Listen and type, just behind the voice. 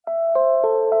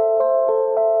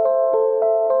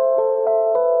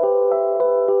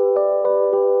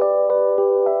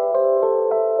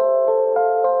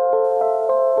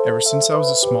Ever since I was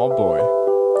a small boy,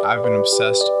 I've been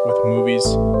obsessed with movies,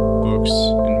 books,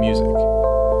 and music.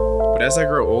 But as I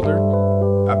grow older,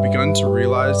 I've begun to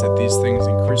realize that these things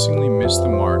increasingly miss the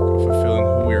mark of fulfilling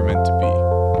who we are meant to be.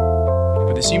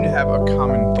 But they seem to have a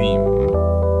common theme.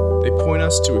 They point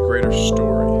us to a greater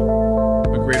story,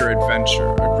 a greater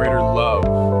adventure, a greater love,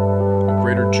 a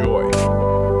greater joy.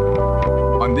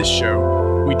 On this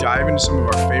show, we dive into some of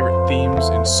our favorite themes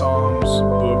in songs,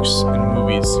 books, and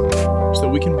movies so that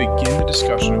we can begin the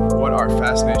discussion of what our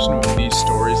fascination with these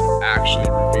stories actually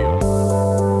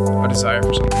reveal. A desire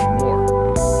for something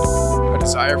more, a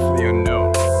desire for the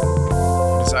unknown,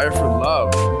 a desire for love,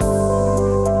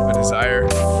 a desire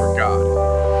for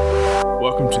God.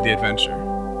 Welcome to the adventure.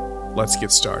 Let's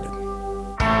get started.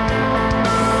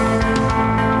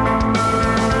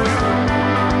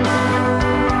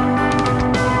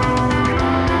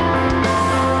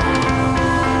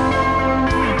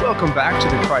 Welcome back to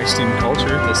the Christ in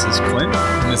Culture. This is Clint.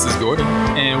 And this is Gordon.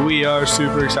 And we are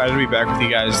super excited to be back with you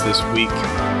guys this week.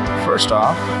 First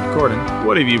off, Gordon,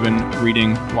 what have you been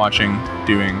reading, watching,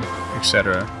 doing,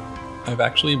 etc.? I've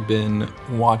actually been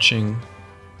watching,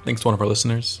 thanks to one of our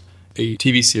listeners, a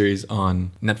TV series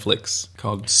on Netflix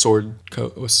called Sword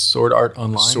Art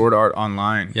Online. Sword Art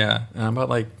Online. Yeah, and I'm about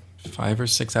like 5 or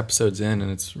 6 episodes in, and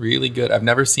it's really good. I've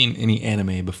never seen any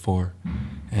anime before,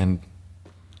 and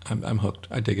I'm hooked.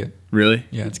 I dig it. Really?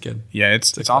 Yeah, it's good. Yeah,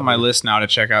 it's on my list now to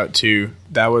check out too.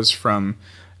 That was from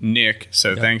Nick,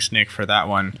 so Thanks Nick for that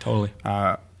one. Totally.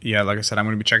 Yeah, like I said, I'm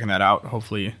going to be checking that out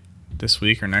hopefully this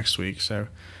week or next week. So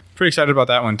pretty excited about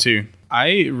that one too.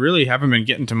 I really haven't been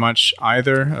getting to much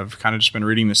either. I've kind of just been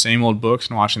reading the same old books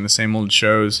and watching the same old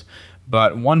shows.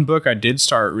 But one book I did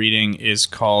start reading is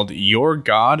called Your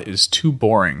God is Too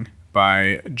Boring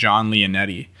by John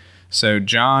Leonetti. So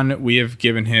John, we have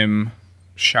given him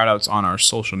shout outs on our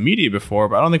social media before,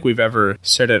 but I don't think we've ever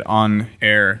said it on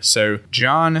air. So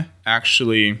John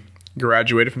actually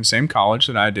graduated from the same college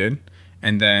that I did,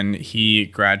 and then he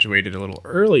graduated a little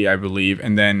early, I believe,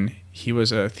 and then he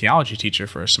was a theology teacher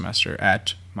for a semester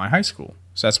at my high school.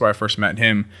 So that's where I first met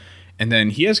him. And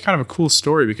then he has kind of a cool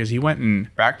story because he went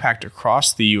and backpacked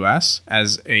across the U.S.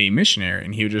 as a missionary,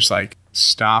 and he would just like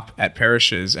stop at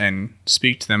parishes and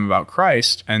speak to them about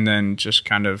Christ, and then just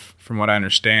kind of, from what I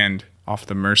understand, off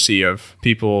the mercy of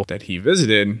people that he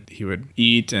visited, he would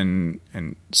eat and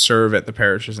serve at the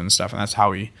parishes and stuff. And that's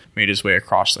how he made his way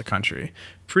across the country.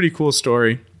 Pretty cool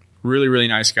story. Really, really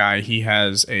nice guy. He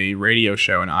has a radio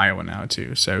show in Iowa now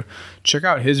too. So check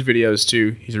out his videos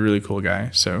too. He's a really cool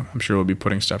guy. So I'm sure we'll be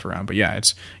putting stuff around. But yeah,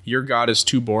 it's Your God is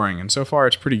Too Boring. And so far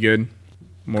it's pretty good.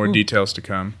 More details to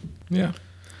come. Yeah.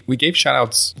 We gave shout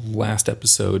outs last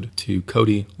episode to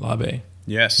Cody Labe.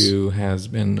 Yes. Who has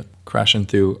been crashing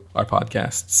through our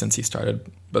podcast since he started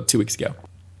about 2 weeks ago.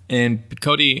 And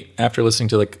Cody, after listening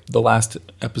to like the last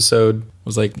episode,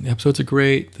 was like, the episodes are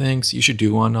great. Thanks. You should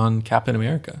do one on Captain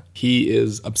America. He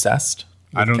is obsessed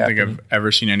with I don't think I've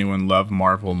ever seen anyone love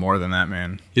Marvel more than that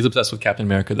man. He's obsessed with Captain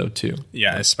America though too.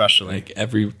 Yeah, especially. Like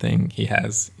everything he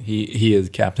has, he is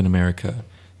Captain America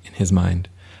in his mind.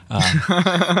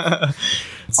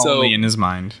 Only in his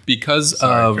mind. Because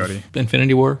of Cody.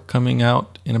 Infinity War coming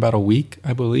out in about a week,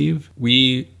 I believe,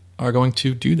 we are going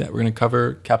to do that. We're going to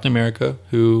cover Captain America,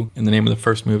 who, in the name of the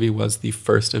first movie, was the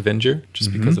first Avenger,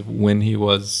 just because of when he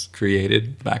was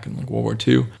created back in like World War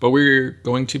II. But we're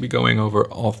going to be going over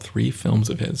all 3 films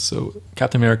of his. So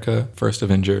Captain America, First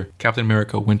Avenger, Captain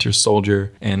America, Winter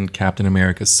Soldier, and Captain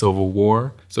America, Civil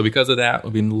War. So because of that,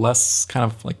 we'll be less kind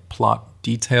of like plot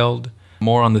detailed,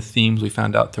 more on the themes we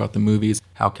found out throughout the movies,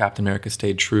 how Captain America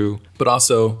stayed true. But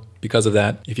also, because of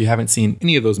that, if you haven't seen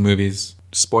any of those movies,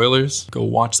 spoilers, go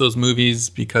watch those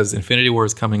movies because Infinity War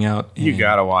is coming out. You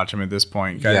gotta watch them at this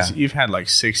point. Guys, You've had like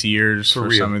 6 years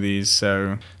for some of these,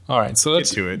 so all right, so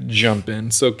let's jump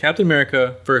in. So Captain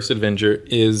America, First Avenger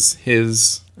is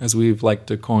his, as we've liked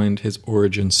to coin, his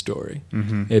origin story.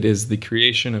 It is the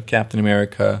creation of Captain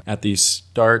America at the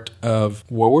start of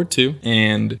World War II.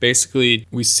 And basically,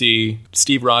 we see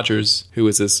Steve Rogers, who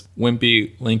is this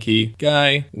wimpy, lanky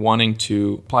guy, wanting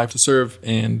to apply to serve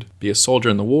and be a soldier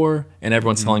in the war. And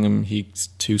everyone's telling him he's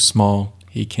too small,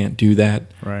 he can't do that.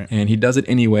 Right. And he does it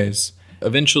anyways.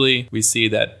 Eventually, we see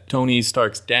that Tony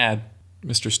Stark's dad,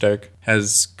 Mr. Stark,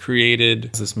 has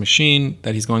created this machine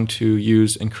that he's going to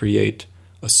use and create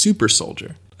a super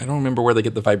soldier. I don't remember where they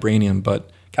get the vibranium, but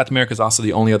Captain America is also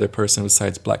the only other person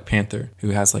besides Black Panther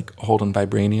who has like a hold on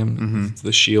vibranium.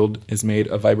 The shield is made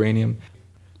of vibranium.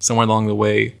 Somewhere along the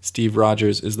way, Steve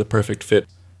Rogers is the perfect fit.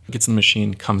 Gets in the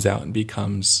machine, comes out and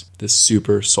becomes this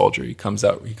super soldier. He comes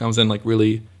in like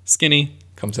really skinny,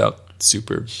 comes out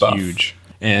super buff. Huge.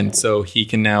 And so he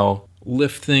can now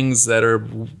lift things that are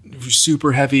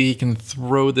super heavy. He can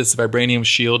throw this vibranium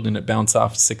shield and it bounce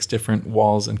off 6 different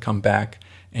walls and come back.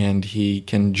 And he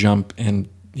can jump, and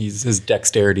his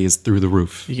dexterity is through the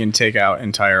roof. He can take out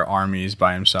entire armies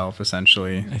by himself,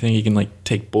 essentially. I think he can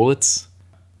take bullets.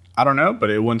 I don't know, but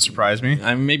it wouldn't surprise me.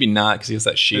 I mean, maybe not, because he has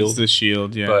that shield. It's the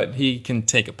shield, yeah. But he can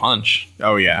take a punch.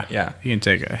 Oh, yeah. Yeah. He can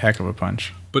take a heck of a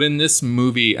punch. But in this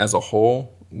movie as a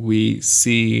whole, we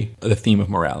see the theme of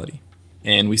morality.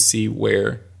 And we see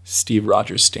where Steve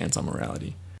Rogers stands on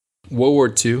morality. World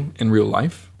War II in real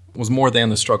life was more than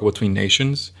the struggle between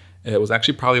nations. It was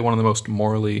actually probably one of the most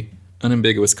morally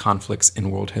unambiguous conflicts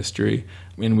in world history.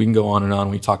 I mean, we can go on and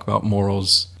on. We talk about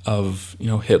morals of,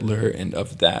 Hitler and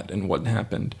of that and what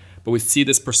happened. But we see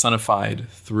this personified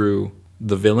through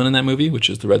the villain in that movie, which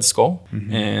is the Red Skull,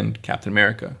 and Captain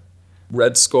America.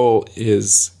 Red Skull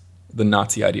is the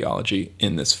Nazi ideology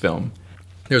in this film.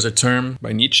 There's a term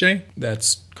by Nietzsche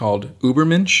that's called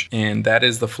Übermensch, and that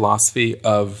is the philosophy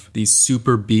of these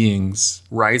super beings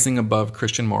rising above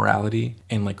Christian morality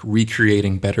and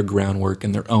recreating better groundwork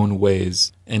in their own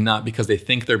ways, and not because they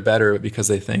think they're better, but because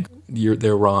they think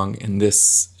they're wrong and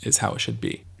this is how it should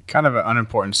be. Kind of an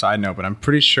unimportant side note, but I'm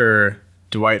pretty sure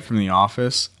Dwight from The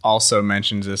Office also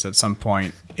mentions this at some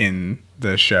point in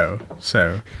the show.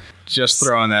 So just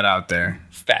throwing that out there.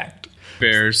 Fact.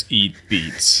 Bears eat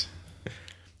beets.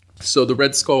 So the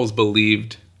Red Skull is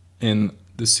believed in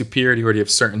the superiority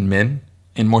of certain men,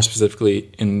 and more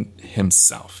specifically in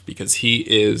himself, because he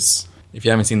is, if you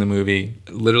haven't seen the movie,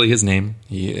 literally his name.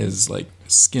 He is his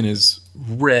skin is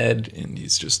red and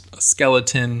he's just a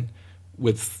skeleton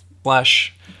with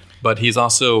flesh, but he's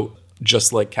also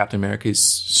just like Captain America. He's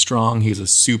strong. He's a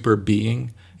super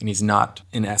being, and he's not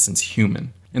in essence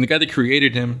human. And the guy that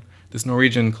created him, this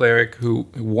Norwegian cleric who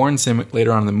warns him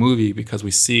later on in the movie, because we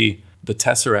see the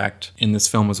Tesseract in this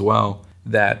film as well,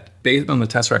 that based on the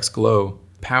Tesseract's glow,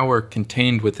 power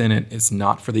contained within it is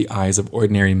not for the eyes of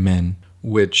ordinary men,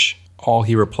 which all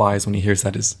he replies when he hears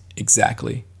that is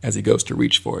exactly, as he goes to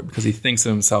reach for it, because he thinks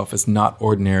of himself as not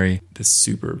ordinary, this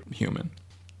superhuman.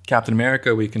 Captain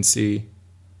America, we can see,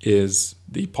 is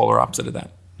the polar opposite of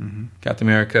that. Mm-hmm. Captain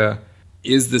America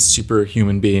is this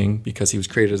superhuman being because he was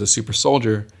created as a super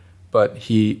soldier, but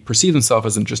he perceives himself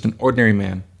as just an ordinary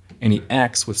man. And he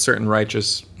acts with certain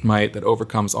righteous might that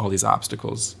overcomes all these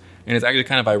obstacles. And it's actually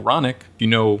kind of ironic, if you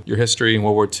know your history in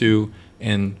World War II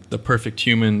and the perfect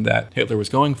human that Hitler was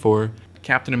going for.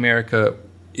 Captain America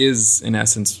is, in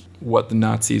essence, what the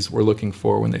Nazis were looking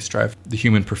for when they strive the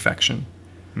human perfection.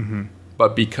 Mm-hmm.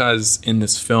 But because in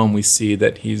this film we see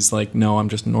that he's no, I'm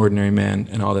just an ordinary man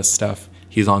and all this stuff,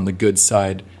 he's on the good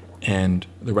side, and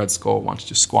the Red Skull wants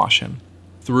to squash him.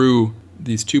 Through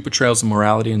these two portrayals of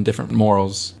morality and different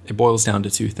morals, it boils down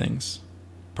to 2 things: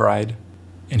 pride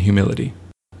and humility.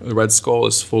 The Red Skull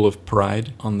is full of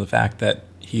pride on the fact that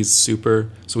he's super,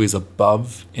 so he's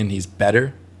above and he's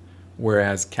better,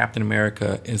 whereas Captain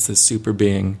America is this super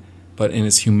being, but in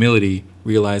his humility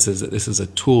realizes that this is a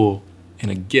tool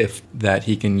and a gift that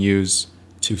he can use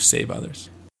to save others.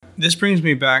 This brings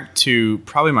me back to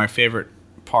probably my favorite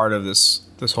part of this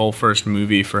whole first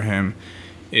movie for him.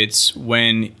 It's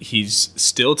when he's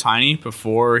still tiny,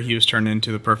 before he was turned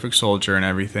into the perfect soldier and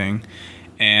everything.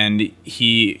 And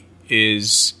he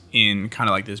is in kind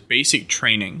of this basic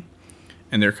training.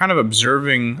 And they're kind of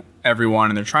observing everyone,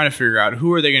 and they're trying to figure out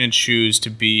who are they going to choose to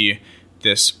be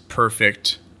this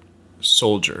perfect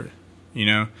soldier,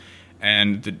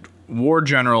 And the war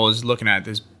general is looking at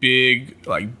this big,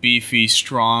 beefy,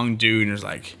 strong dude, and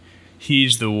is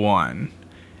he's the one.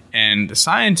 And the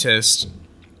scientist,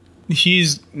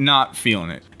 he's not feeling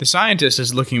it. The scientist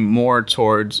is looking more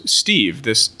towards Steve,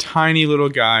 this tiny little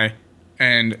guy.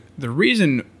 And the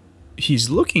reason he's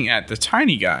looking at the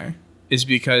tiny guy is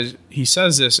because he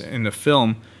says this in the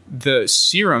film, the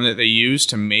serum that they use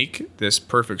to make this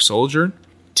perfect soldier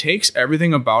takes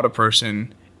everything about a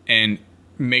person and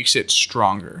makes it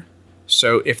stronger.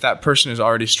 So if that person is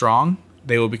already strong,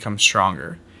 they will become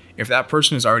stronger. If that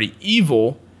person is already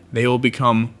evil, they will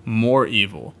become more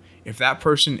evil. If that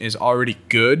person is already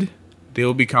good, they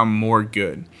will become more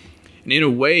good. And in a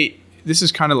way, this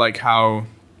is kind of like how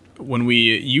when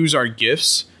we use our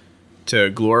gifts to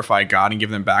glorify God and give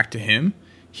them back to Him,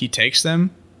 He takes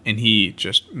them and He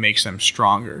just makes them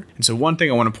stronger. And so one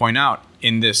thing I want to point out,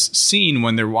 in this scene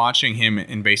when they're watching him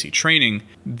in basic training,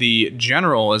 the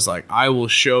general is I will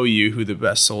show you who the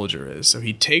best soldier is. So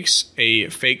he takes a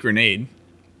fake grenade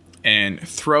and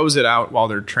throws it out while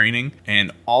they're training,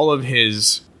 and all of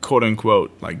his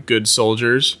quote-unquote good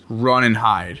soldiers run and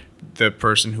hide. The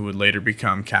person who would later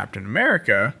become Captain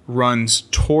America runs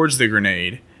towards the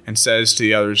grenade and says to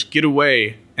the others, "Get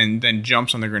away," and then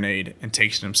jumps on the grenade and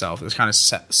takes it himself. It's kind of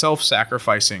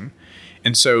self-sacrificing.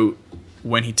 And so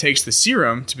when he takes the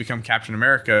serum to become Captain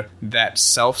America, that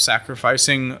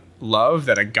self-sacrificing love,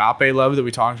 that agape love that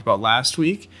we talked about last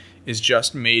week, is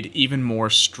just made even more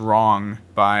strong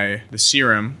by the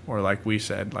serum, or like we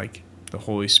said, like the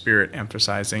Holy Spirit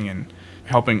emphasizing and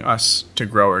helping us to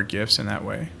grow our gifts in that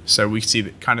way. So we see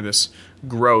that kind of this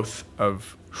growth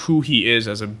of who he is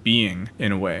as a being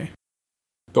in a way.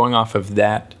 Going off of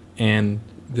that and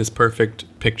this perfect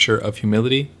picture of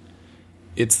humility,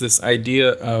 it's this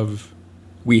idea of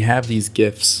we have these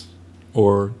gifts,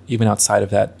 or even outside of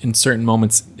that, in certain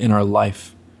moments in our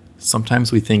life,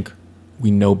 sometimes we think we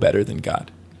know better than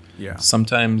God. Yeah.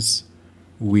 Sometimes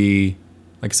we,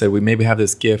 like I said, we maybe have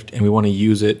this gift and we want to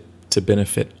use it to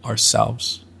benefit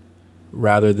ourselves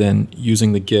rather than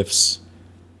using the gifts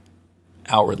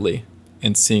outwardly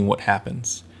and seeing what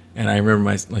happens. And I remember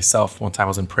myself, one time I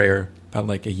was in prayer about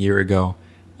like a year ago,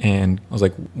 and I was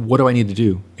like, what do I need to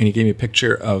do? And he gave me a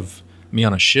picture of me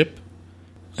on a ship,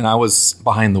 and I was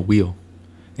behind the wheel.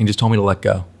 And he just told me to let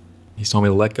go. He told me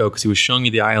to let go because he was showing me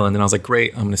the island, and I was like,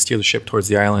 great, I'm going to steer the ship towards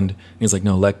the island. And he's like,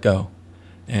 no, let go.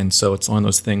 And so it's one of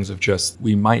those things of just,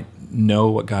 we might know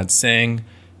what God's saying,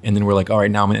 and then we're like, all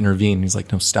right, now I'm going to intervene. And he's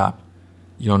like, no, stop.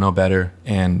 You don't know better.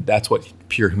 And that's what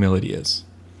pure humility is.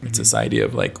 It's this idea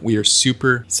of like, we are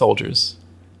super soldiers,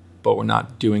 but we're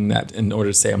not doing that in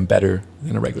order to say I'm better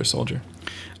than a regular soldier.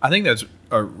 I think that's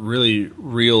a really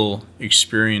real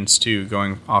experience too,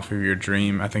 going off of your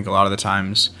dream. I think a lot of the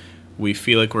times we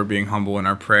feel like we're being humble in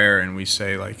our prayer, and we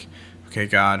say like, okay,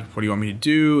 God, what do you want me to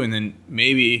do? And then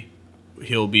maybe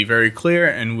he'll be very clear,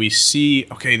 and we see,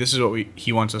 okay, this is what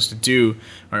he wants us to do.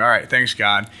 Like, all right, thanks,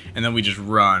 God. And then we just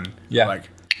run. Yeah. Like,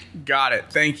 got it,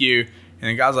 thank you. And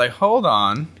then God's like, hold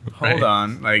on.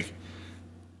 Like,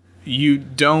 you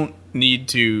don't need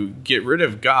to get rid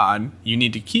of God. You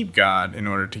need to keep God in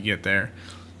order to get there.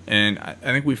 And I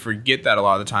think we forget that a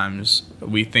lot of the times.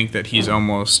 We think that he's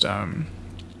almost a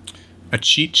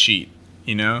cheat sheet,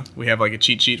 you know? We have like a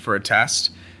cheat sheet for a test,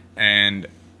 and...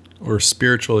 Or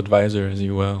spiritual advisor, as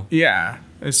you will. Yeah,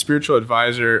 a spiritual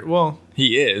advisor. Well...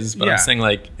 He is, but yeah. I'm saying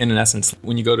like, in essence,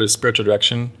 when you go to a spiritual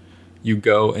direction, you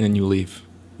go and then you leave.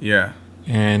 Yeah.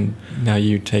 And now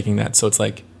you're taking that. So it's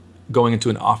like going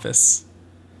into an office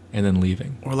and then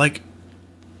leaving. Or like,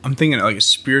 I'm thinking like a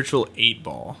spiritual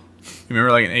 8-ball. You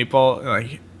remember like an 8-ball?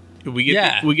 Like, we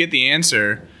get the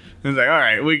answer. And it's like, all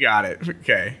right, we got it.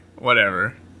 Okay,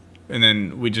 whatever. And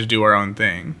then we just do our own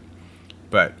thing.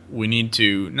 But we need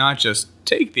to not just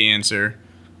take the answer,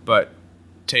 but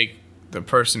take the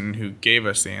person who gave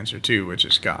us the answer too, which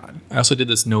is God. I also did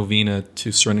this novena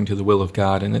to surrendering to the will of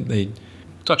God, and they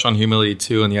touch on humility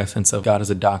too, in the essence of God as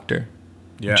a doctor.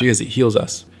 Yeah. Jesus, he heals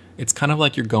us. It's kind of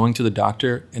like you're going to the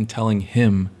doctor and telling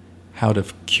him how to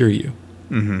cure you.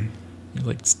 Mm-hmm. You're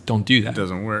like, don't do that. It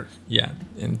doesn't work. Yeah.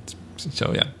 And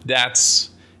so, yeah,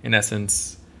 that's, in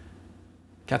essence,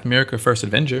 Captain America, First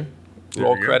Avenger.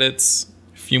 Roll credits.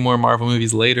 A few more Marvel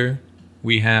movies later,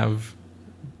 we have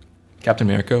Captain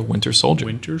America, Winter Soldier.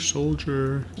 Winter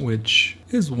Soldier. Which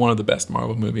is one of the best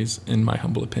Marvel movies, in my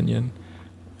humble opinion.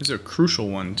 It's a crucial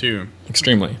one, too.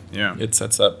 Extremely. Yeah. It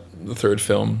sets up the third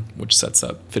film, which sets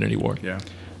up Infinity War. Yeah.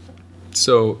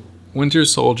 So, Winter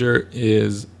Soldier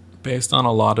is based on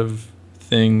a lot of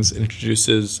things. It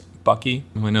introduces Bucky,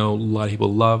 who I know a lot of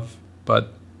people love.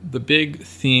 But the big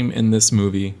theme in this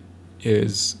movie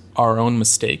is our own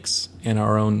mistakes and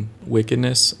our own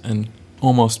wickedness, and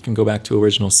almost can go back to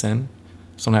original sin.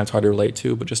 Sometimes hard to relate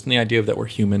to, but just in the idea of that we're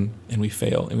human and we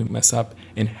fail and we mess up,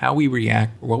 and how we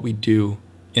react or what we do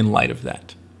in light of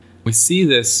that. We see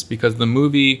this because the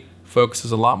movie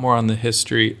focuses a lot more on the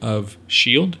history of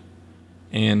S.H.I.E.L.D.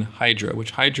 and Hydra,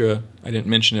 which Hydra, I didn't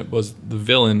mention it, was the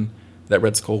villain that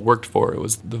Red Skull worked for. It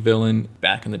was the villain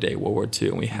back in the day, World War II.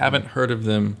 And we haven't heard of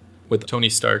them with Tony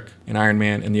Stark and Iron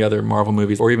Man and the other Marvel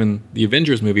movies, or even the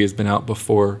Avengers movie has been out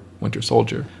before Winter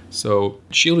Soldier. So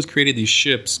S.H.I.E.L.D. has created these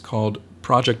ships called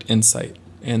Project Insight.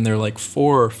 And they're like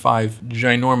 4 or 5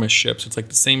 ginormous ships. It's like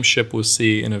the same ship we'll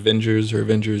see in Avengers or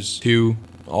Avengers 2.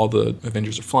 All the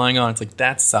Avengers are flying on. It's like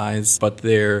that size, but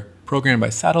they're programmed by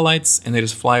satellites, and they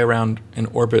just fly around and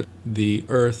orbit the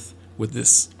Earth with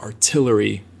this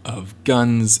artillery of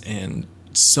guns and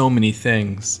so many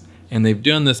things. And they've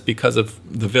done this because of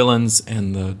the villains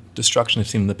and the destruction they've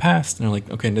seen in the past. And they're like,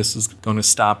 okay, this is going to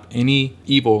stop any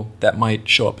evil that might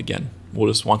show up again.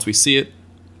 We'll just, once we see it,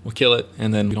 we'll kill it,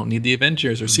 and then we don't need the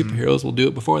Avengers or superheroes. We'll do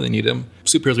it before they need them.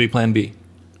 Superheroes will be plan B.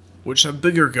 Which have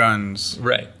bigger guns.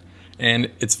 Right.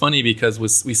 And it's funny because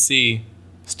we see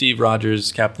Steve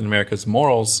Rogers, Captain America's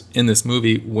morals in this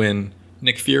movie when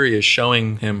Nick Fury is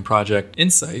showing him Project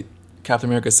Insight. Captain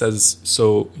America says,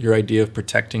 so your idea of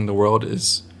protecting the world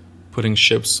is putting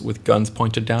ships with guns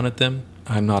pointed down at them?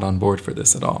 I'm not on board for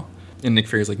this at all. And Nick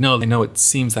Fury's like, no, I know it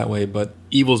seems that way, but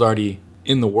evil's already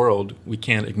in the world. We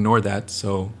can't ignore that,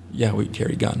 so yeah, we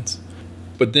carry guns.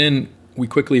 But then we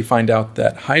quickly find out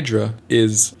that Hydra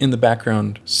is in the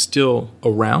background still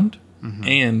around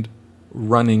and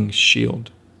running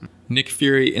S.H.I.E.L.D. Nick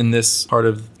Fury in this part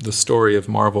of the story of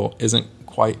Marvel isn't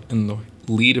quite in the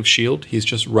lead of S.H.I.E.L.D. He's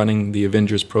just running the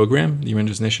Avengers program, the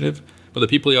Avengers Initiative. But the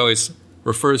people he always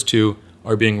refers to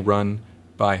are being run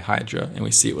by Hydra. And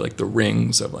we see it with like the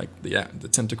rings of like the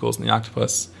tentacles and the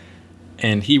octopus.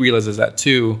 And he realizes that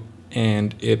too.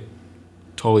 And it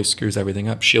totally screws everything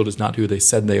up. S.H.I.E.L.D. is not who they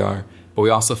said they are. But we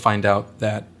also find out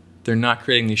that they're not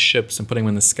creating these ships and putting them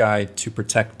in the sky to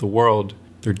protect the world.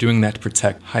 They're doing that to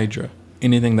protect Hydra.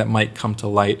 Anything that might come to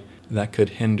light that could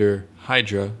hinder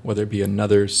Hydra, whether it be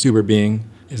another super being,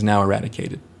 is now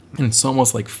eradicated. And it's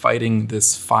almost like fighting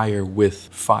this fire with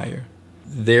fire.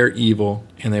 They're evil,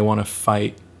 and they want to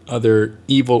fight other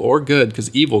evil or good,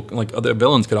 because evil, like other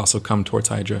villains, could also come towards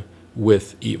Hydra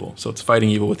with evil. So it's fighting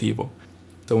evil with evil.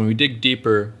 So when we dig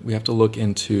deeper, we have to look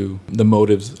into the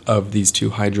motives of these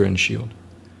two, Hydra and S.H.I.E.L.D.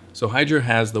 So Hydra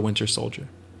has the Winter Soldier,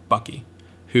 Bucky,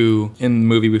 who in the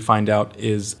movie we find out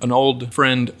is an old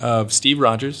friend of Steve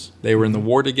Rogers. They were in the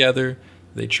war together,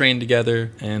 they trained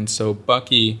together, and so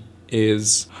Bucky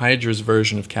is Hydra's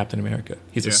version of Captain America.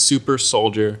 He's a super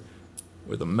soldier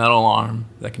with a metal arm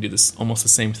that can do this almost the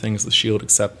same thing as the S.H.I.E.L.D.,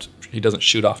 except he doesn't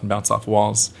shoot off and bounce off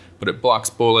walls, but it blocks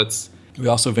bullets. We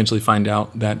also eventually find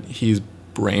out that he's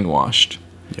brainwashed.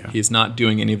 Yeah. He's not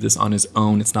doing any of this on his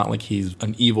own. It's not like he's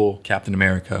an evil Captain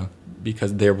America,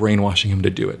 because they're brainwashing him to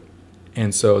do it.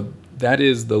 And so that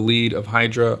is the lead of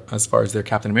Hydra as far as their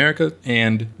Captain America,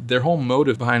 and their whole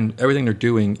motive behind everything they're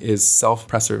doing is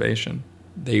self-preservation.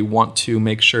 They want to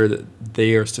make sure that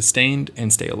they are sustained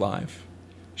and stay alive.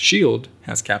 S.H.I.E.L.D.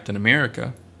 has Captain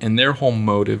America, and their whole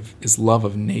motive is love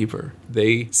of neighbor.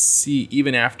 They see,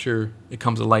 even after it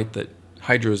comes to light that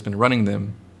Hydra has been running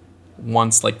them,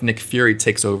 once like Nick Fury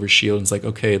takes over S.H.I.E.L.D. and it's like,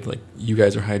 okay, like you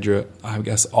guys are Hydra, I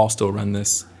guess I'll still run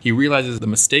this. He realizes the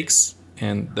mistakes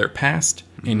and their past,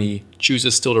 and he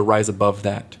chooses still to rise above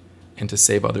that and to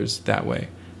save others that way.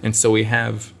 And so we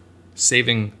have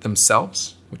saving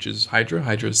themselves, which is Hydra.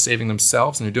 Hydra is saving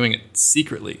themselves, and they're doing it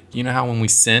secretly. You know how when we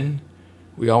sin,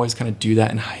 we always kind of do that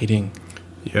in hiding.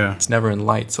 Yeah. It's never in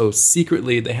light. So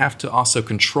secretly, they have to also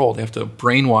control. They have to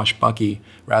brainwash Bucky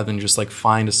rather than just like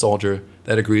find a soldier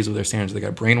that agrees with their standards. They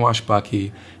got to brainwash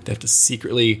Bucky. They have to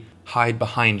secretly hide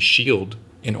behind S.H.I.E.L.D.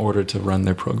 in order to run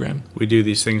their program. We do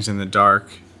these things in the dark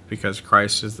because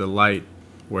Christ is the light.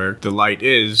 Where the light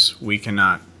is, we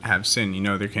cannot have sin. You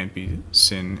know, there can't be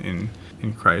sin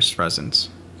in Christ's presence.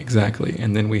 Exactly.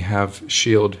 And then we have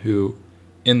S.H.I.E.L.D. who,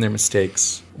 in their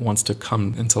mistakes, wants to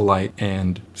come into light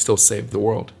and still save the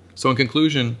world. So in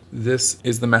conclusion, this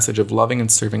is the message of loving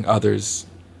and serving others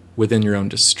within your own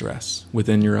distress,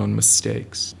 within your own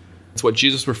mistakes. It's what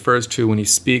Jesus refers to when he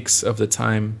speaks of the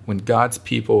time when God's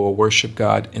people will worship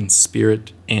God in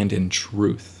spirit and in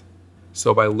truth.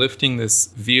 So by lifting this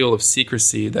veil of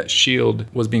secrecy that S.H.I.E.L.D.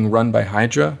 was being run by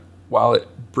Hydra, while it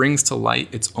brings to light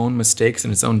its own mistakes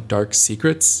and its own dark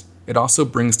secrets, it also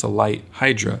brings to light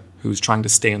Hydra, who's trying to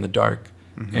stay in the dark,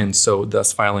 and so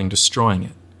thus filing destroying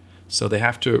it. So they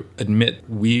have to admit,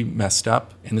 we messed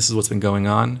up, and this is what's been going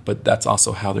on, but that's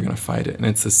also how they're going to fight it. And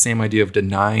it's the same idea of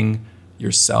denying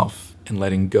yourself and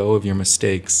letting go of your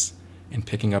mistakes and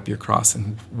picking up your cross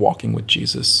and walking with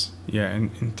Jesus. Yeah,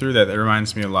 and through that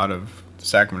reminds me a lot of the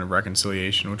sacrament of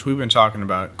reconciliation, which we've been talking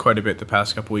about quite a bit the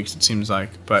past couple weeks, it seems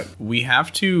like. But we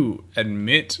have to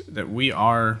admit that we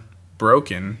are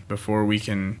broken before we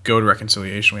can go to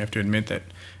reconciliation. We have to admit that,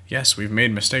 yes, we've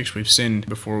made mistakes, we've sinned,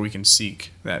 before we can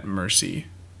seek that mercy.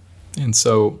 And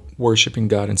so worshiping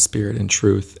God in spirit and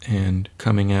truth and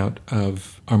coming out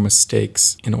of our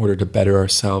mistakes in order to better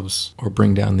ourselves or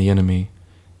bring down the enemy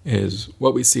is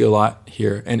what we see a lot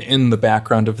here. And in the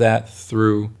background of that,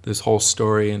 through this whole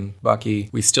story and Bucky,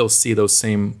 we still see those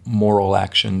same moral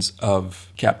actions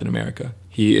of Captain America.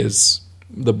 He is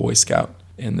the Boy Scout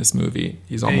in this movie.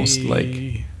 He's almost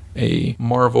like a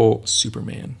Marvel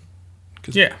Superman.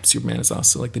 Because Superman is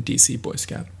also like the DC Boy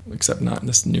Scout, except not in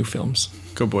this new films.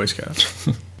 Go Boy Scouts.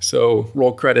 So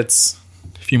roll credits,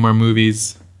 a few more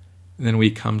movies, and then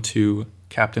we come to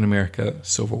Captain America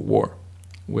Civil War,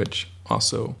 which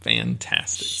also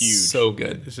fantastic. Huge. So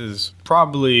good. This is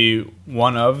probably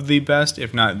one of the best,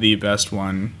 if not the best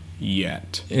one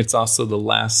yet. It's also the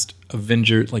last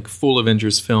Avengers, like full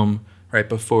Avengers film right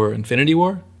before Infinity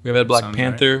War. We've had Black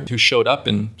Panther, who showed up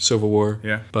in Civil War,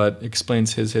 but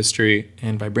explains his history,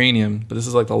 and Vibranium. But this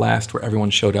is like the last where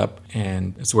everyone showed up,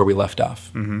 and it's where we left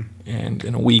off. Mm-hmm. And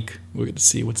in a week, we'll get to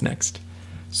see what's next.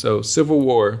 So Civil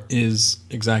War is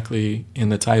exactly in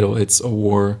the title. It's a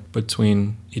war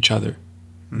between each other.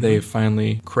 Mm-hmm. They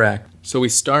finally cracked. So we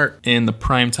start in the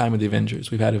prime time of the Avengers.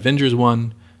 We've had Avengers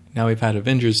 1, now we've had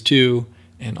Avengers 2,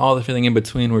 and all everything in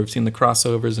between where we've seen the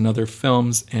crossovers and other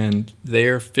films, and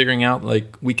they're figuring out,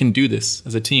 like, we can do this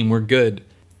as a team, we're good.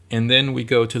 And then we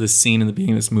go to the scene in the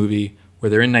beginning of this movie where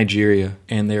they're in Nigeria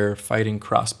and they're fighting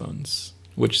Crossbones,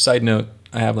 which, side note,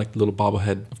 I have like the little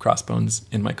bobblehead of Crossbones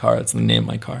in my car. That's the name of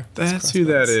my car. That's who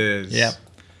that is. Yep.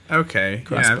 Okay.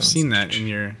 Crossbones. Yeah, I've seen that in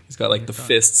your... He's got like the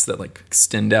fists that like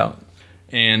extend out.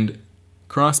 And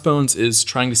Crossbones is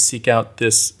trying to seek out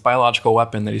this biological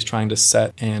weapon that he's trying to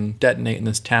set and detonate in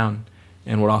this town,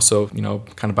 and would also, you know,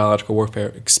 kind of biological warfare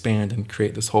expand and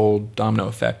create this whole domino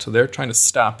effect. So they're trying to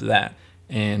stop that,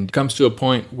 and comes to a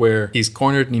point where he's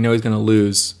cornered and you know he's going to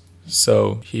lose.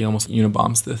 So he almost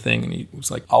unibombs the thing, and he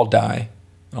was like, I'll die,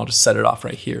 and I'll just set it off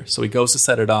right here. So he goes to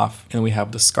set it off, and we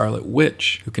have the Scarlet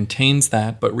Witch, who contains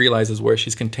that, but realizes where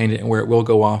she's contained it and where it will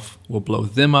go off will blow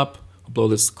them up, blow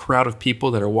this crowd of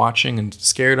people that are watching and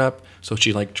scared up. So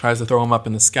she like tries to throw him up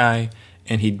in the sky,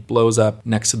 and he blows up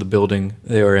next to the building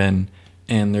they were in,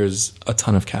 and there's a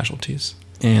ton of casualties.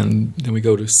 And then we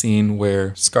go to a scene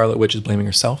where Scarlet Witch is blaming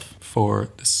herself for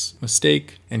this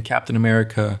mistake, and Captain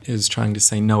America is trying to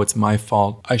say, no, it's my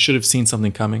fault. I should have seen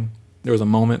something coming. There was a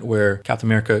moment where Captain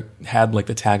America had like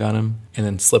the tag on him and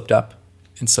then slipped up.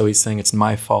 And so he's saying it's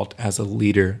my fault as a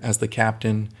leader, as the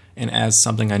captain, and as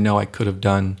something I know I could have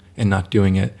done and not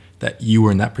doing it, that you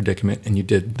were in that predicament and you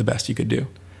did the best you could do.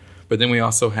 But then we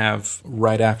also have,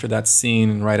 right after that scene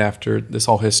and right after this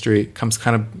whole history, comes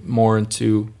kind of more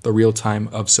into the real time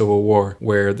of Civil War,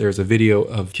 where there's a video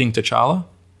of King T'Challa.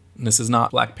 And this is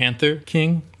not Black Panther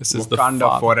King. This is Wakanda the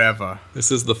father. Forever.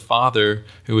 This is the father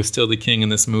who is still the king in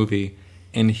this movie.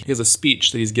 And he has a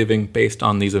speech that he's giving based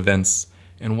on these events.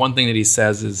 And one thing that he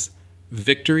says is,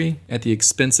 victory at the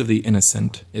expense of the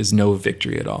innocent is no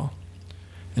victory at all.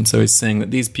 And so he's saying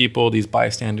that these people, these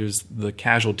bystanders, the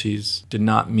casualties, did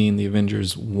not mean the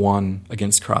Avengers won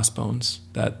against Crossbones,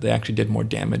 that they actually did more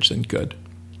damage than good.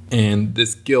 And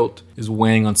this guilt is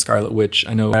weighing on Scarlet Witch.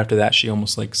 I know after that she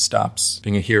almost like stops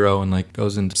being a hero and like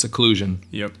goes into seclusion.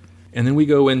 Yep. And then we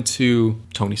go into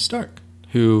Tony Stark,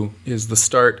 who is the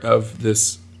start of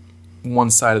this one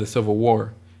side of the Civil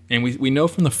War. And we know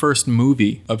from the first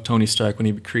movie of Tony Stark, when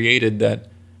he created that,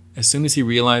 as soon as he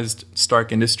realized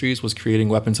Stark Industries was creating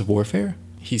weapons of warfare,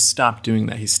 he stopped doing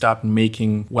that. He stopped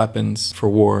making weapons for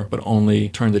war, but only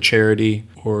turned to charity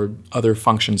or other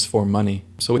functions for money.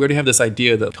 So we already have this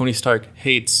idea that Tony Stark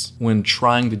hates when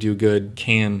trying to do good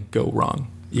can go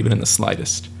wrong, even in the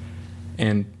slightest.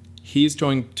 And he's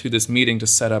going to this meeting to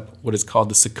set up what is called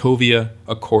the Sokovia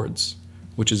Accords,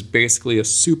 which is basically a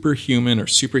superhuman or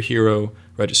superhero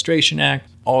registration act.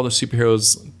 All the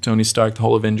superheroes, Tony Stark, the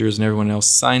whole Avengers, and everyone else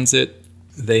signs it.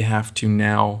 They have to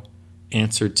now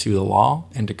answer to the law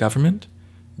and to government.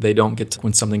 They don't get to,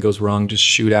 when something goes wrong, just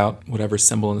shoot out whatever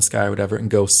symbol in the sky or whatever and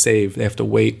go save. They have to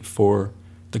wait for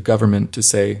the government to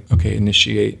say, okay,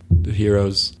 initiate the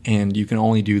heroes, and you can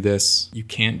only do this. You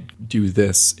can't do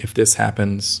this. If this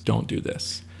happens, don't do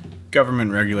this.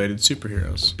 Government-regulated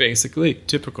superheroes. Basically.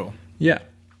 Typical. Yeah.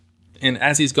 And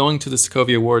as he's going to the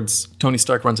Sokovia Awards, Tony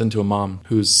Stark runs into a mom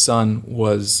whose son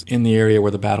was in the area where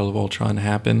the Battle of Ultron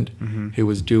happened, who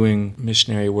was doing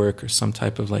missionary work or some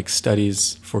type of like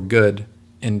studies for good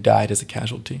and died as a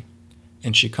casualty.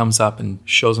 And she comes up and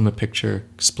shows him a picture,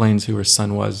 explains who her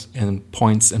son was, and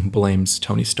points and blames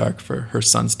Tony Stark for her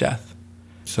son's death.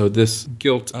 So this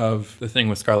guilt of the thing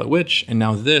with Scarlet Witch, and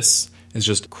now this is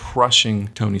just crushing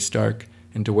Tony Stark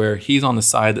into where he's on the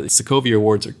side that the Sokovia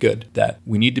Awards are good, that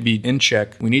we need to be in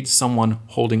check. We need someone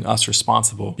holding us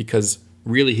responsible, because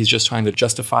really he's just trying to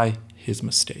justify his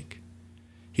mistake.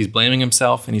 He's blaming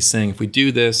himself, and he's saying, if we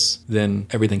do this, then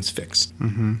everything's fixed.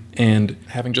 And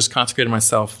having just consecrated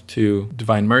myself to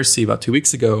Divine Mercy about 2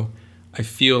 weeks ago, I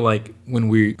feel like when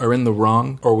we are in the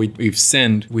wrong or we've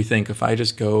sinned, we think, if I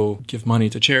just go give money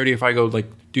to charity, if I go like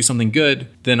do something good,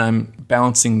 then I'm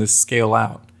balancing this scale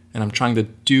out. And I'm trying to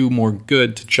do more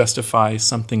good to justify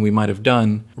something we might have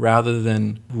done rather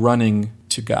than running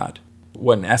to God.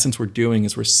 What in essence we're doing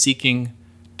is we're seeking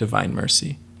divine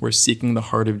mercy. We're seeking the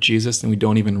heart of Jesus, and we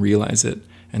don't even realize it.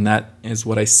 And that is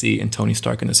what I see in Tony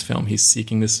Stark in this film. He's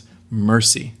seeking this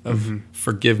mercy of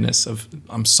forgiveness, of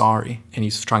I'm sorry. And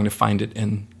he's trying to find it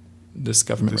in this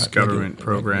government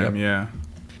program. Yep. Yeah.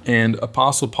 And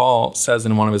Apostle Paul says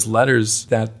in one of his letters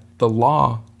that the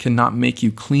law cannot make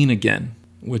you clean again,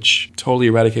 which totally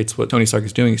eradicates what Tony Stark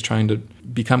is doing. He's trying to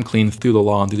become clean through the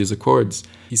law and through these accords.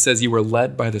 He says you were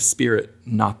led by the Spirit,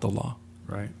 not the law.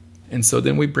 Right. And so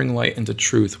then we bring light into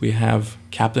truth. We have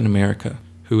Captain America,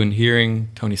 who in hearing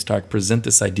Tony Stark present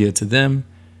this idea to them,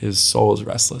 his soul is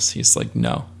restless. He's like,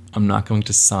 no, I'm not going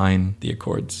to sign the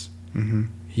accords. Mm-hmm.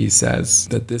 He says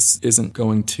that this isn't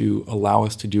going to allow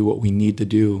us to do what we need to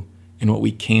do and what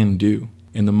we can do.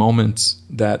 In the moments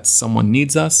that someone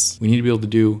needs us, we need to be able to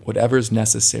do whatever is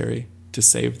necessary to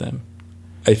save them.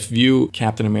 I view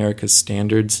Captain America's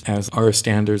standards as our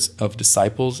standards of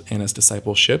disciples and as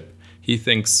discipleship. He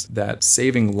thinks that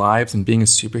saving lives and being a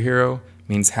superhero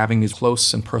means having these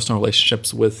close and personal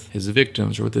relationships with his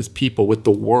victims or with his people, with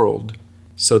the world,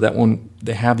 so that when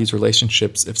they have these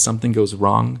relationships, if something goes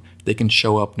wrong, they can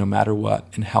show up no matter what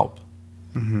and help.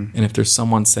 Mm-hmm. And if there's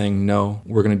someone saying, no,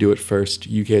 we're going to do it first,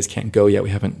 you guys can't go yet,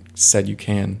 we haven't said you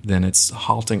can, then it's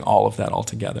halting all of that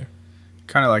altogether.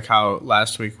 Kind of like how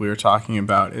last week we were talking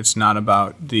about, it's not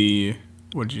about the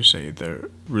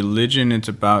religion, it's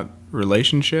about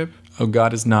relationship. Oh,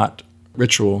 God is not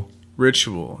ritual.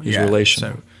 He's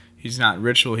relational. So he's not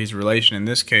ritual, he's relation. In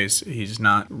this case, he's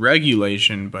not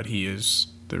regulation, but he is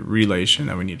the relation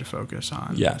that we need to focus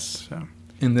on. Yes. So.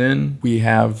 And then we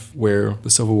have where the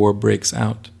Civil War breaks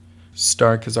out.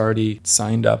 Stark has already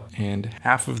signed up, and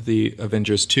half of the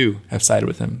Avengers, too, have sided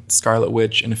with him. Scarlet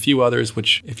Witch and a few others,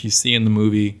 which, if you see in the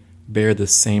movie, bear the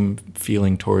same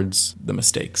feeling towards the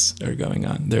mistakes that are going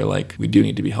on. They're like, we do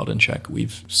need to be held in check.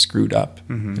 We've screwed up,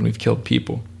 and we've killed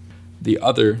people. The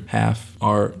other half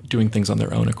are doing things on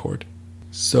their own accord.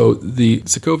 So the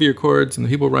Sokovia Accords and the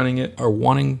people running it are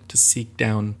wanting to seek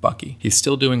down Bucky. He's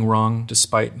still doing wrong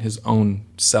despite his own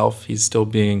self. He's still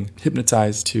being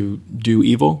hypnotized to do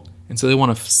evil. And so they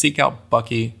want to seek out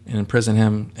Bucky and imprison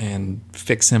him and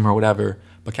fix him or whatever.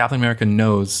 But Captain America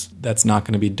knows that's not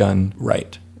going to be done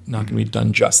right, not going to be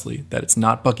done justly, that it's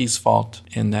not Bucky's fault,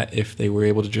 and that if they were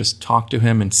able to just talk to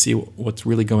him and see what's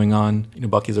really going on,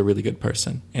 Bucky's a really good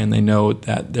person. And they know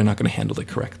that they're not going to handle it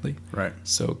correctly. Right.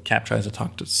 So Cap tries to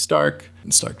talk to Stark,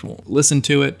 and Stark won't listen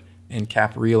to it, and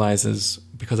Cap realizes,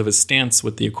 because of his stance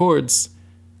with the Accords,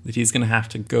 that he's going to have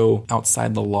to go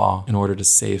outside the law in order to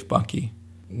save Bucky.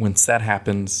 Once that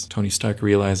happens, Tony Stark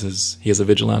realizes he has a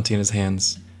vigilante in his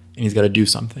hands, and he's got to do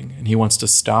something. And he wants to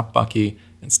stop Bucky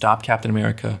and stop Captain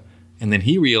America. And then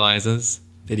he realizes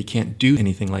that he can't do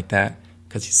anything like that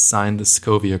because he signed the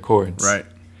Sokovia Accords. Right.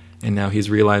 And now he's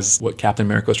realized what Captain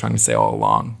America was trying to say all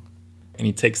along. And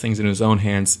he takes things in his own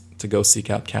hands to go seek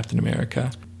out Captain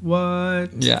America. What?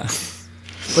 Yeah.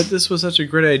 But this was such a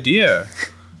great idea.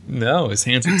 No, his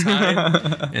hands are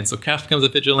tied. And so Cap becomes a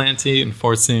vigilante and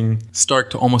forcing Stark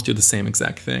to almost do the same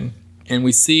exact thing. And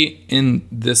we see in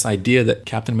this idea that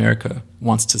Captain America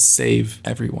wants to save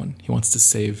everyone. He wants to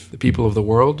save the people of the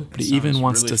world, but he even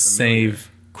wants to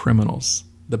save criminals,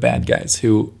 the bad guys,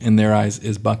 who in their eyes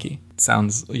is Bucky. It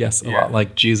sounds, a lot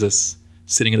like Jesus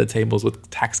sitting at the tables with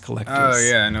tax collectors. Oh,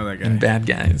 yeah, I know that guy. And bad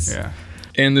guys. Yeah.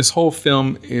 And this whole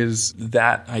film is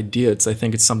that idea. I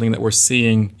think it's something that we're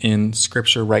seeing in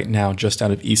Scripture right now, just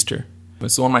out of Easter.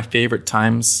 It's one of my favorite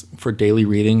times for daily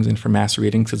readings and for mass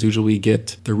readings, because usually we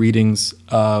get the readings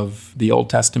of the Old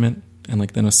Testament and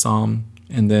then a psalm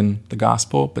and then the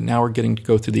gospel. But now we're getting to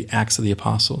go through the Acts of the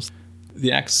Apostles.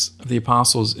 The Acts of the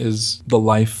Apostles is the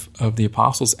life of the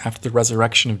apostles after the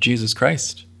resurrection of Jesus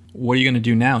Christ. What are you going to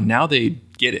do now? Now they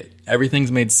get it.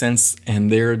 Everything's made sense,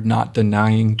 and they're not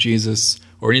denying Jesus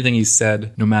or anything he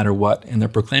said, no matter what. And they're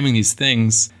proclaiming these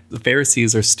things. The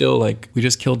Pharisees are still like, we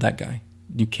just killed that guy.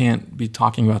 You can't be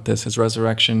talking about this, his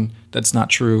resurrection. That's not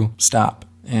true. Stop.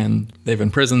 And they've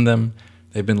imprisoned them.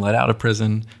 They've been let out of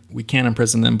prison. We can't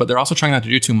imprison them. But they're also trying not to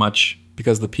do too much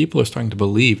because the people are starting to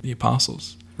believe the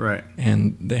apostles. Right.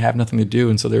 And they have nothing to do.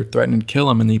 And so they're threatening to kill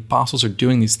them. And the apostles are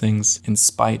doing these things in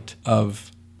spite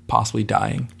of possibly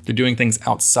dying. They're doing things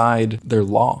outside their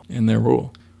law and their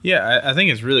rule. Yeah, I think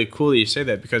it's really cool that you say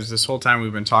that, because this whole time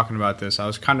we've been talking about this, I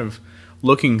was kind of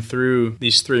looking through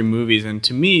these three movies, and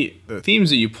to me, the themes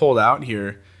that you pulled out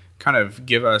here kind of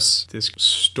give us this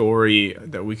story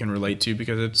that we can relate to,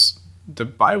 because it's the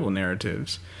Bible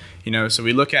narratives. So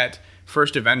we look at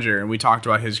First Avenger, and we talked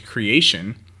about his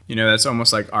creation. That's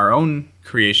almost like our own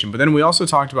creation. But then we also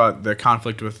talked about the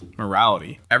conflict with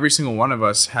morality. Every single one of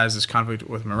us has this conflict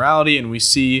with morality, and we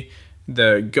see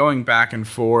the going back and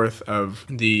forth of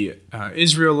the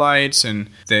Israelites, and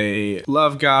they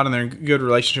love God and they're in good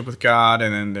relationship with God,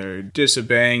 and then they're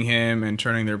disobeying him and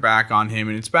turning their back on him,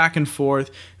 and it's back and forth.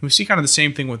 And we see kind of the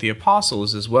same thing with the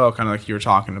apostles as well, kind of like you were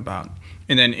talking about.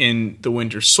 And then in The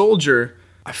Winter Soldier,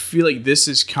 I feel like this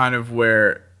is kind of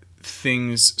where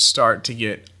things start to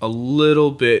get a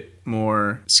little bit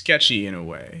more sketchy in a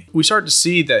way. We start to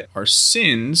see that our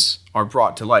sins are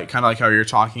brought to light, kind of like how you're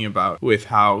talking about with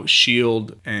how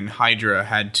S.H.I.E.L.D. and Hydra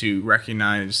had to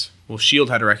recognize,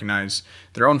 S.H.I.E.L.D. had to recognize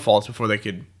their own faults before they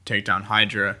could take down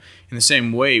Hydra. In the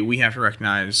same way, we have to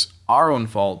recognize our own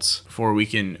faults before we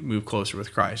can move closer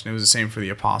with Christ. And it was the same for the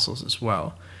apostles as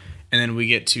well. And then we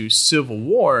get to Civil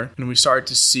War, and we start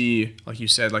to see, like you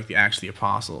said, like the Acts of the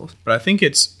Apostles. But I think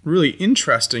it's really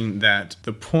interesting that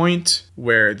the point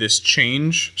where this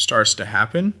change starts to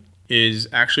happen is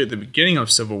actually at the beginning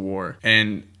of Civil War.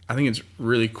 And I think it's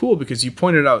really cool because you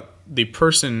pointed out the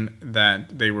person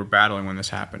that they were battling when this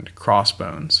happened,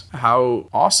 Crossbones. How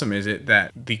awesome is it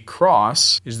that the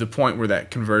cross is the point where that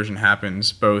conversion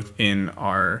happens, both in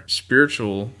our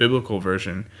spiritual, biblical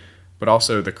version, but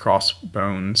also the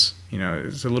crossbones. You know,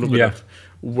 it's a little bit of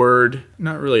word,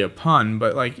 not really a pun,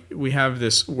 but like we have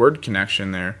this word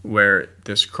connection there where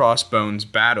this crossbones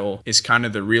battle is kind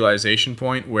of the realization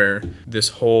point where this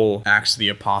whole Acts of the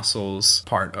Apostles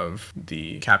part of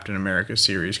the Captain America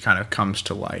series kind of comes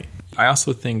to light. I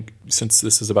also think, since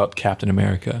this is about Captain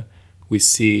America, we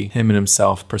see him and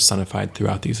himself personified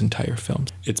throughout these entire films.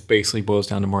 It basically boils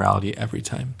down to morality every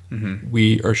time. Mm-hmm.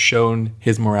 We are shown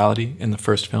his morality in the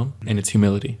first film, and its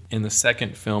humility. In the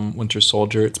second film, Winter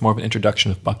Soldier, it's more of an introduction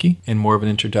of Bucky and more of an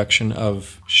introduction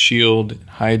of S.H.I.E.L.D.,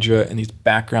 Hydra, and these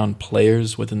background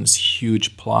players within this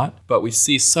huge plot. But we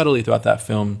see subtly throughout that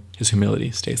film, his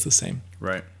humility stays the same.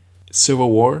 Right.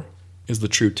 Civil War is the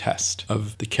true test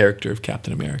of the character of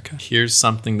Captain America. Here's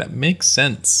something that makes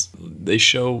sense. They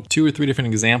show 2 or 3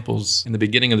 different examples in the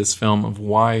beginning of this film of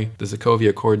why the Sokovia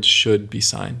Accords should be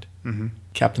signed. Mm-hmm.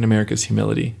 Captain America's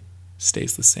humility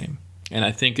stays the same. And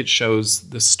I think it shows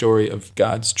the story of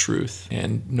God's truth,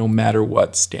 and no matter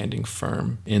what, standing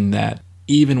firm in that,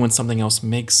 even when something else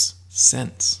makes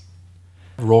sense.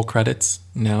 Roll credits.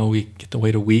 Now we get to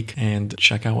wait a week and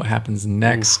check out what happens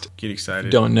next. Ooh, get excited.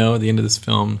 Don't know at the end of this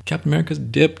film. Captain America's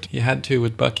dipped. He had to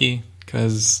with Bucky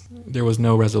because there was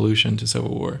no resolution to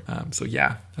Civil War. So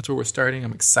yeah, that's where we're starting.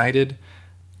 I'm excited.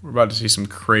 We're about to see some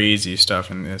crazy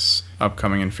stuff in this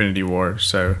upcoming Infinity War.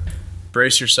 So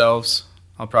brace yourselves.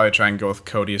 I'll probably try and go with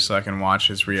Cody so I can watch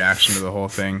his reaction to the whole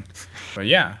thing. But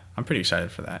yeah, I'm pretty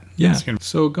excited for that. Yeah.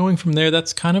 So going from there,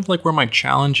 that's kind of like where my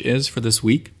challenge is for this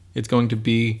week. It's going to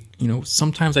be,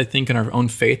 sometimes I think in our own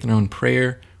faith and our own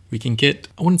prayer, we can get,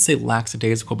 I wouldn't say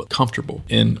lackadaisical, but comfortable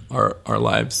in our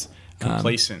lives.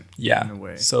 Complacent. Yeah. In a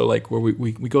way. So like where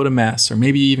we go to Mass, or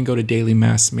maybe even go to daily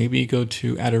Mass, maybe you go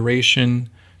to adoration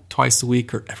twice a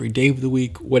week or every day of the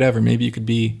week, whatever. Maybe you could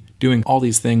be doing all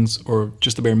these things or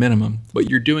just the bare minimum, but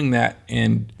you're doing that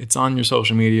and it's on your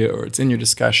social media or it's in your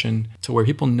discussion to where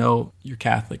people know you're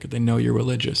Catholic or they know you're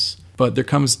religious. But there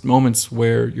comes moments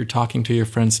where you're talking to your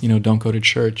friends, don't go to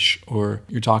church, or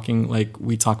you're talking like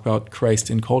we talk about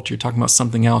Christ in culture, you're talking about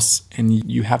something else, and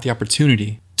you have the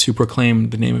opportunity to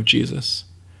proclaim the name of Jesus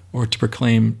or to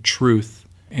proclaim truth.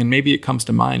 And maybe it comes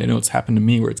to mind. I know it's happened to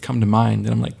me where it's come to mind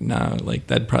and I'm like, nah, like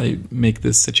that'd probably make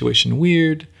this situation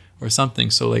weird or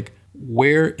something. So like,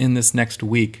 where in this next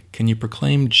week can you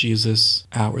proclaim Jesus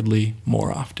outwardly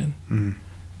more often? Mm-hmm.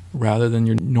 Rather than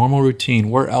your normal routine,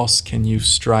 where else can you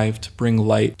strive to bring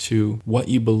light to what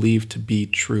you believe to be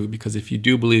true? Because if you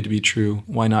do believe to be true,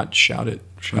 why not shout it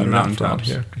out loud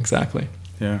here? Exactly.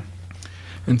 Yeah.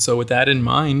 And so with that in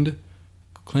mind,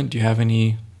 Clint, do you have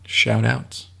any shout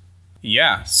outs?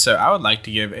 Yeah. So I would like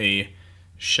to give a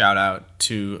shout out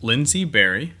to Lindsay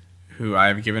Berry, who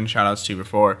I've given shout outs to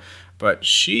before, but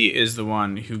she is the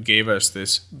one who gave us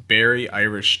this berry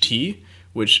Irish tea,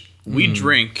 which we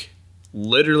drink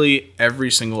literally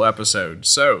every single episode.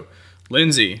 So,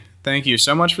 Lindsay, thank you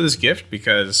so much for this gift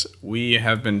because we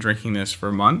have been drinking this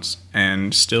for months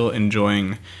and still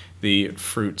enjoying the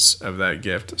fruits of that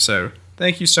gift. So,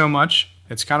 thank you so much.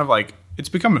 It's kind of like, it's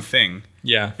become a thing.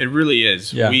 Yeah. It really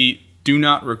is. Yeah. We do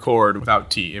not record without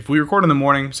tea. If we record in the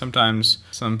morning, sometimes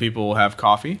some people will have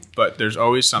coffee, but there's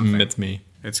always something. It's me.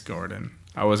 It's Gordon.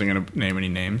 I wasn't going to name any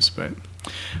names, but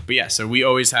yeah, so we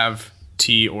always have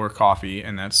tea or coffee,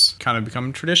 and that's kind of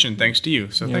become tradition thanks to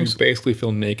you. So thanks. We basically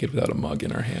feel naked without a mug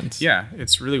in our hands. Yeah,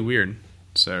 it's really weird.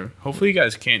 So hopefully you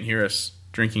guys can't hear us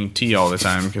drinking tea all the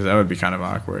time because that would be kind of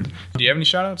awkward. Do you have any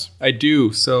shout outs? I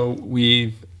do. So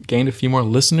we've gained a few more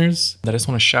listeners that I just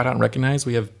want to shout out and recognize.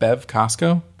 We have Bev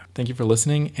Costco. Thank you for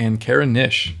listening. And Kara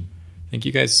Nish, thank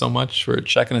you guys so much for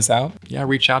checking us out. Yeah,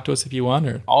 reach out to us if you want,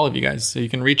 or all of you guys. So you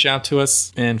can reach out to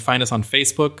us and find us on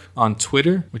Facebook, on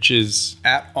Twitter, which is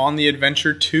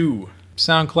 @OnTheAdventure2,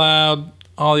 SoundCloud,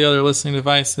 all the other listening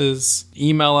devices.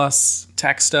 Email us,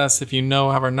 text us if you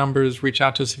have our numbers. Reach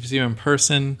out to us if you see you in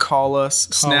person. Call us,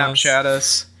 Snapchat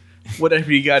us,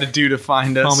 whatever you got to do to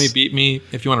find us. Call me, beat me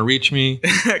if you want to reach me.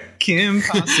 Kim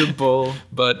Possible.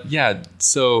 But yeah,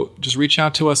 so just reach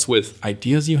out to us with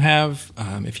ideas you have.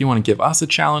 If you want to give us a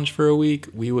challenge for a week,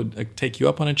 we would take you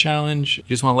up on a challenge. If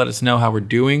you just want to let us know how we're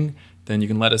doing, then you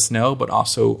can let us know, but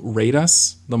also rate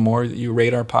us. The more that you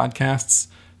rate our podcasts,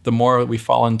 the more we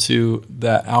fall into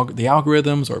the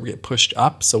algorithms, or we get pushed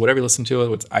up. So whatever you listen to,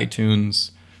 whether it's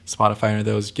iTunes, Spotify, or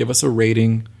those, give us a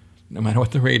rating, no matter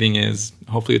what the rating is.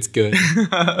 Hopefully it's good.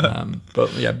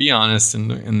 But yeah, be honest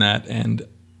in that, and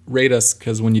rate us,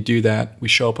 because when you do that, we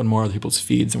show up on more other people's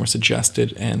feeds and we're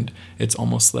suggested, and it's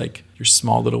almost like your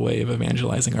small little way of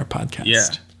evangelizing our podcast. Yeah.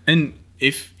 And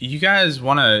if you guys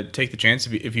want to take the chance,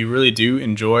 if you really do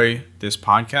enjoy this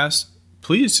podcast,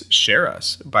 please share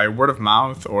us by word of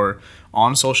mouth or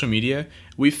on social media.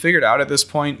 We've figured out at this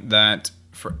point that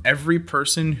for every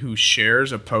person who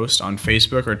shares a post on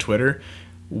Facebook or Twitter,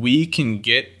 we can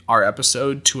get our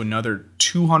episode to another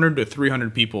 200 to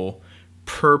 300 people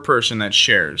per person that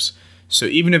shares. So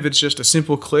even if it's just a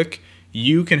simple click,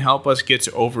 you can help us get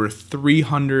to over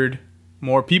 300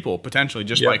 more people potentially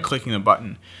just by clicking the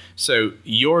button. So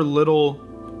your little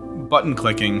button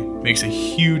clicking makes a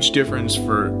huge difference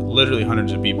for literally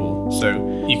hundreds of people.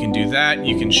 So you can do that.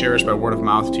 You can share us by word of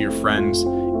mouth to your friends.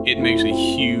 It makes a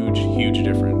huge, huge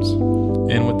difference.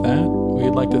 And with that,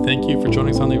 we'd like to thank you for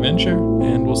joining us on the adventure,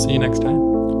 and we'll see you next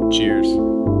time. Cheers.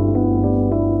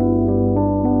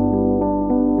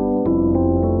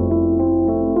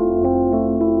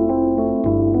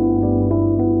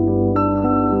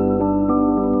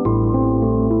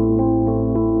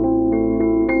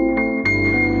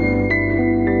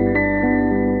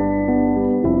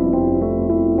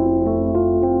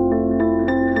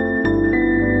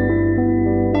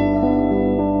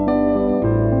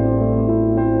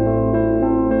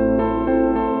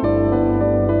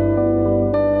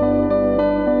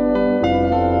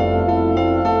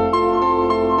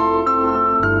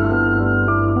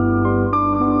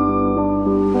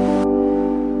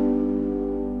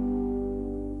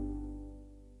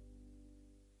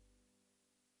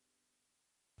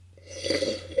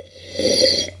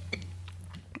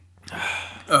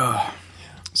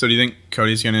 So do you think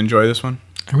Cody's going to enjoy this one?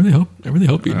 I really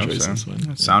hope he enjoys this one.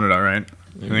 It sounded all right.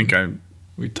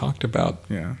 We talked about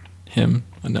him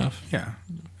enough. Yeah.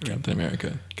 Captain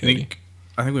America. I think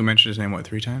we mentioned his name,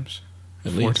 3 times?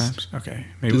 At 4 least. times? Okay.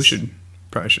 Maybe we should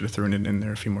have thrown it in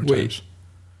there a few more times.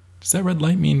 Does that red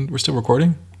light mean we're still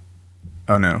recording?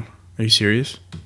 Oh, no. Are you serious?